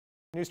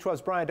News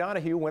 12's Brian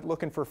Donohue went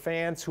looking for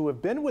fans who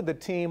have been with the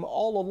team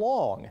all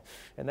along,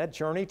 and that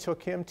journey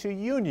took him to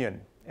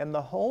Union and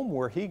the home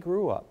where he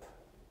grew up.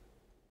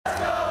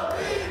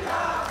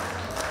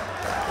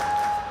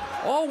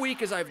 All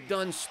week as I've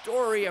done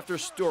story after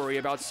story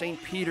about St.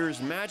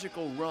 Peter's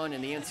magical run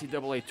in the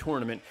NCAA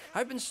tournament,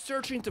 I've been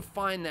searching to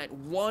find that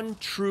one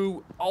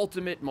true,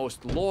 ultimate,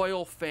 most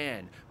loyal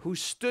fan who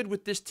stood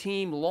with this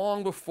team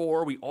long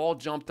before we all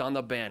jumped on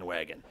the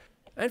bandwagon.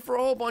 And for a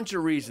whole bunch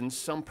of reasons,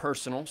 some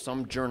personal,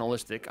 some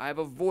journalistic, I've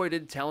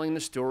avoided telling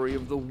the story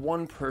of the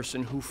one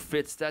person who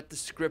fits that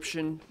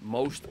description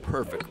most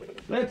perfectly.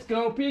 Let's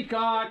go,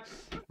 Peacocks!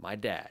 My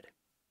dad.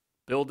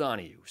 Bill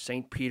Donohue,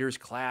 St. Peter's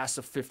class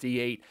of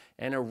 '58,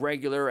 and a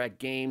regular at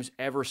games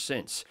ever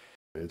since.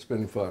 It's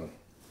been fun.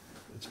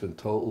 It's been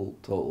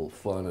total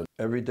fun. And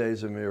every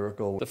day's a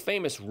miracle. The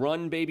famous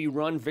Run Baby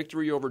Run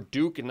victory over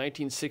Duke in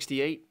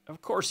 1968,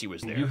 of course he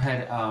was there.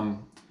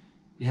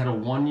 You had a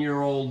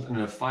 1-year-old and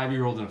a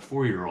 5-year-old and a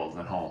 4-year-old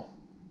at home.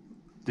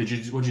 Would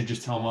you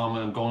just tell Mom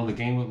I'm going to the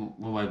game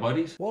with my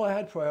buddies? Well, I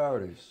had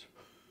priorities.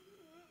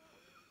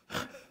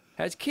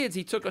 As kids,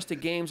 he took us to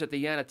games at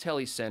the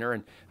Yanatelli Center,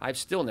 and I've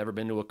still never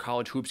been to a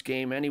college hoops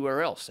game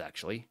anywhere else,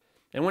 actually.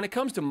 And when it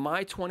comes to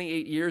my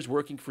 28 years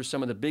working for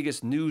some of the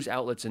biggest news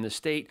outlets in the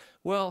state,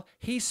 well,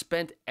 he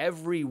spent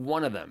every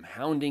one of them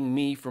hounding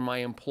me for my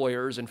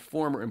employers and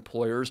former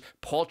employers'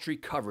 paltry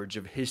coverage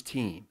of his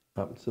team.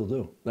 I still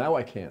do. Now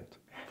I can't.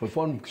 For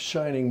one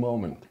shining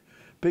moment.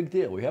 Big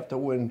deal. We have to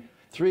win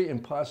 3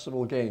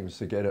 impossible games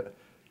to get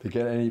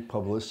any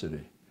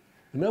publicity.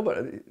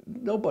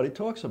 Nobody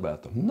talks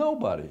about them.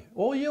 Nobody.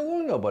 All year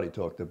long, nobody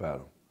talked about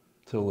them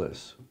till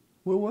this.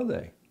 Where were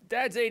they?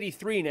 Dad's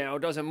 83 now,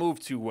 doesn't move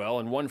too well,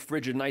 and one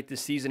frigid night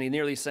this season he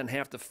nearly sent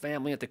half the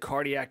family into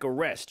cardiac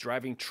arrest,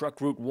 driving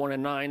truck route 1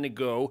 and 9 to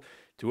go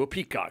to a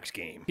Peacocks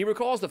game. He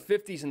recalls the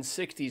 50s and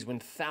 60s when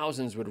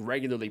thousands would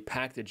regularly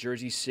pack the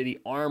Jersey City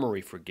Armory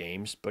for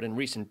games, but in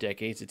recent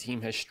decades the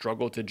team has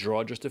struggled to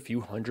draw just a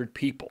few hundred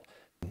people.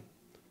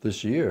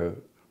 This year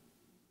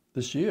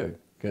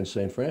against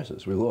St.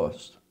 Francis, we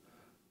lost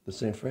to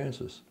St.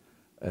 Francis.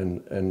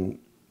 And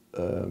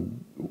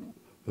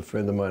a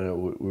friend of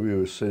mine, we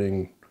were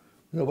sitting,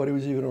 nobody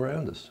was even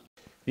around us.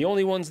 The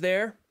only ones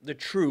there, the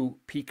true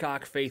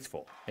Peacock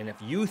faithful. And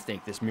if you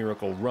think this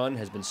miracle run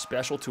has been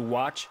special to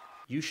watch,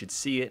 you should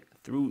see it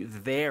through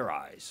their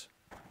eyes.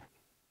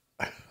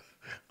 I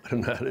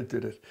don't know how to do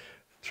it.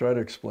 Try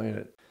to explain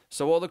it.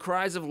 So while the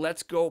cries of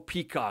 "Let's go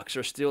Peacocks"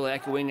 are still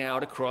echoing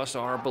out across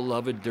our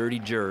beloved dirty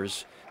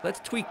Jers, let's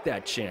tweak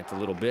that chant a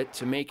little bit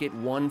to make it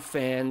one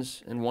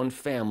fan's and one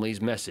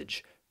family's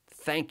message.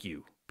 Thank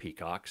you,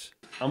 Peacocks.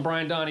 I'm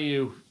Brian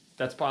Donohue.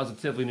 That's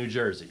Positively New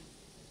Jersey.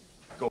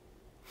 Go.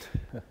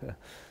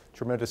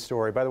 Tremendous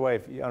story. By the way, I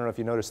don't know if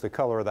you noticed the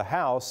color of the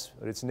house,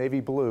 but it's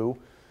navy blue,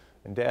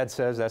 and Dad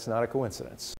says that's not a coincidence.